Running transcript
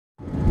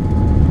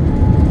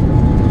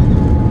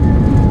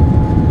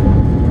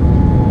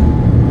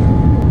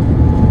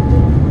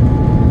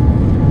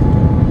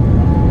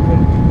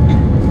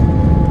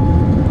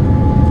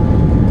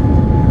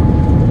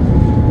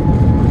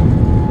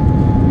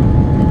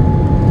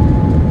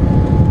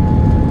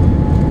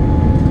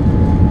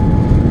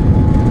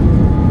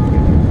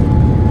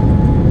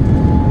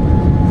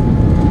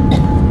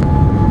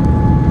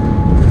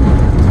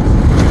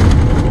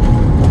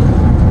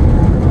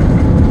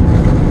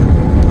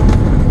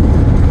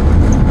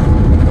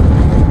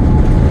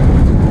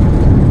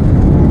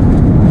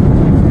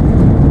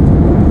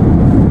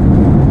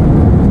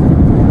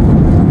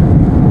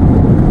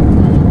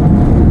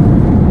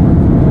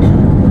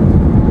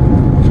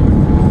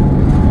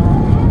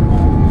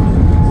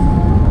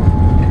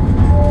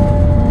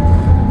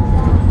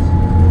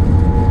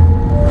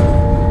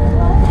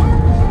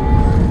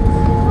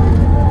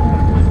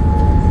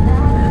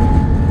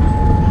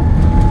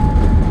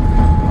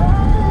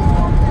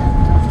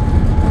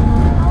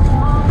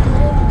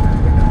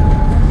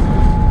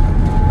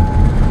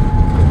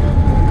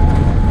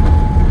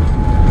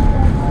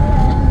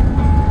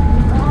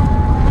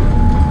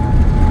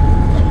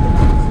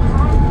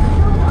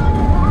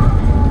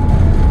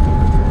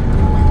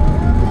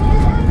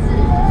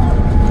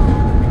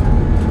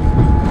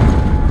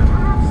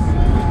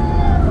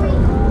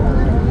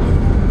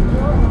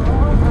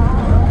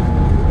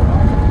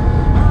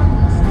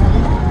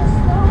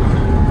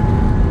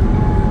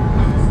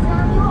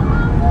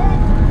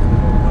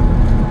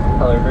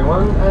Hello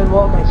everyone and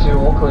welcome to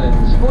Auckland.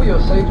 For your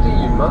safety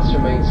you must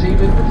remain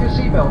seated with your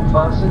seatbelt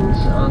fastened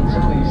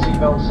until the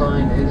seatbelt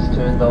sign is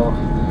turned off.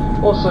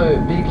 Also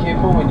be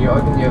careful when you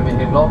open the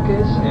overhead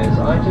lockers as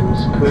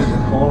items could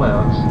fall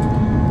out.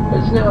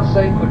 It's now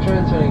safe for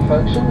transferring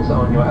functions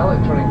on your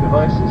electronic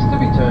devices to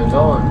be turned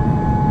on.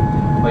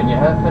 When you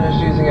have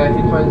finished using our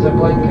headphones and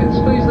blankets,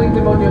 please leave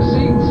them on your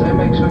seats and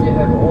make sure you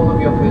have all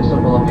of your personal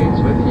belongings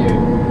with you.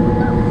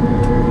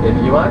 If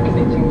you are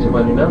connecting to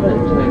another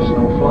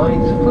international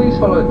flight, please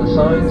follow the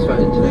signs for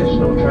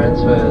international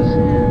transfers.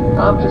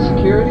 After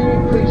security,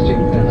 please check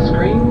the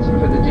screens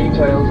for the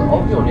details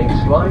of your next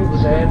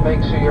flights and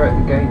make sure you're at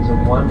the gates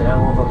 1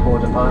 hour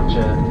before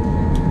departure.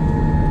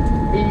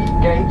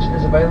 E-Gate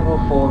is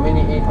available for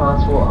many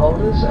e-passport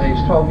holders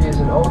aged 12 years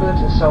and older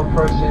to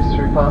self-process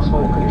through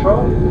passport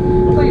control.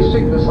 Please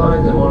check the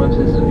signs and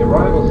monitors in your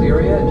arrivals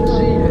area to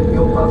see if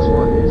your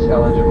passport is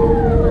eligible.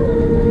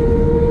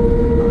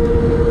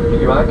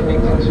 If you are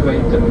connecting to a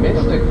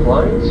domestic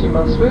flight, you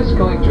must first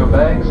collect your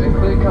bags and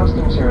clear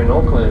customs here in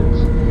Auckland.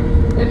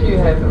 If you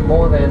have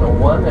more than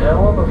 1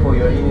 hour before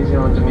your Air New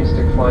Zealand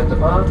domestic flight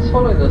departs,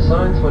 follow the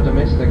signs for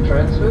domestic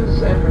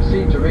transfers and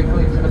proceed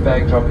directly to the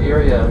bag drop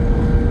area.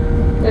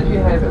 If you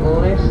have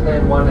less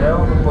than 1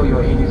 hour before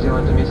your Air New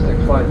Zealand domestic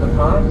flight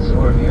departs,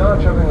 or if you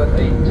are travelling with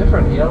a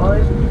different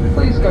airline,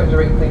 please go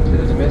directly to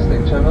the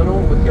domestic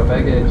terminal with your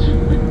baggage.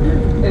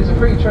 There's a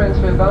free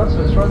transfer bus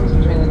which runs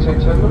between the two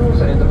terminals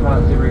and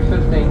departs every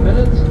 15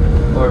 minutes,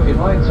 or if you'd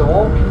like to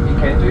walk, you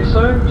can do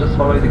so. Just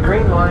follow the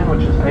green line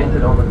which is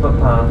painted on the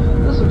footpath.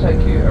 This will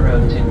take you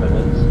around 10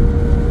 minutes.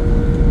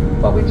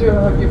 But we do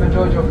hope you've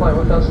enjoyed your flight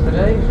with us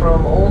today.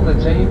 From all the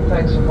team,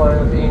 thanks for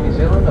flying with Air New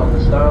Zealand on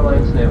the Star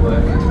Alliance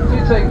network. Do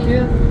take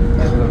care,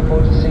 and we look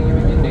forward to seeing you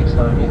again next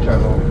time you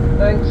travel.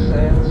 Thanks,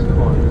 and good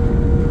morning.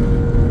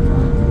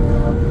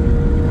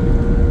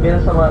 皆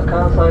様、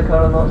関西か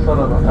らのソ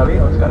ロの旅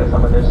お疲れ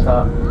様でし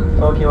た。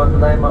当機はた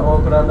だいまオ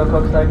ークランド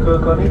国際空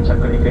港に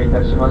着陸い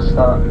たしまし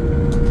た。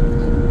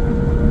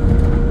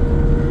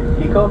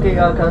飛行機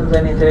が完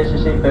全に停止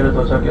し、ベル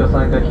ト着用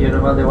サインが消え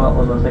るまでは、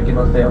お座席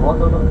のベル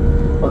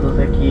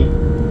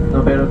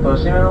トを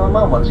締めの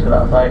ままお待ちく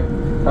ださい。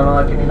玉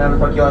開きになる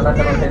ときは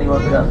中の手荷物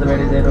が滑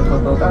り出るこ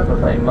とがご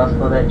ざいます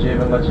ので、十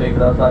分ご注意く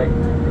ださい。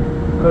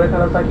これか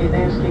ら先、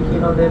電子機器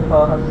の電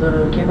波を発す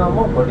る機能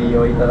もご利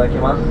用いただけ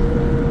ます。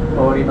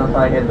お降りの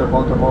際、ヘッドフ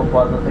ォンとモープ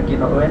は座席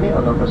の上に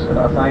お残しく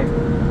ださい。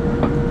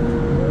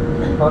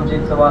本日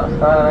はス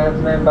ターアライアン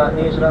スメンバー、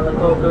ニュージーランド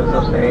航空、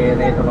そして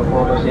ANA との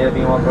航路支援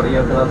便をご利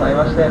用ください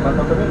まして、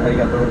誠にあり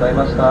がとうござい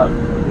ました。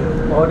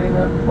お降り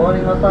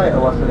の際、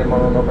お忘れ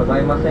物のござ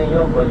いません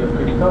よう、ごゆっ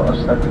くりとお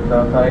支度く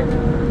ださい。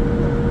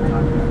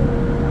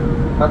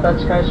また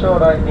近い将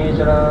来、ニュー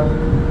ジーラ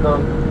ンド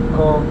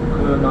航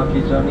空の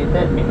機場に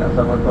て皆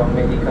様とお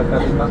目にか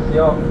かります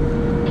よ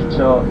う、機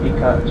長以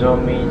下乗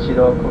務員一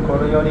同心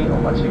より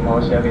お待ち申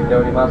し上げて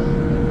おります。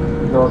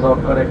どうぞ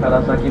これか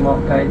ら先も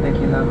快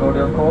適なご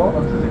旅行を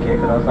お続け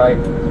ください。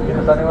重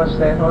ねまし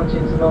て本日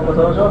のご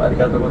搭乗あり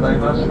がとうござい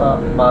ました。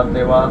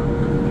では。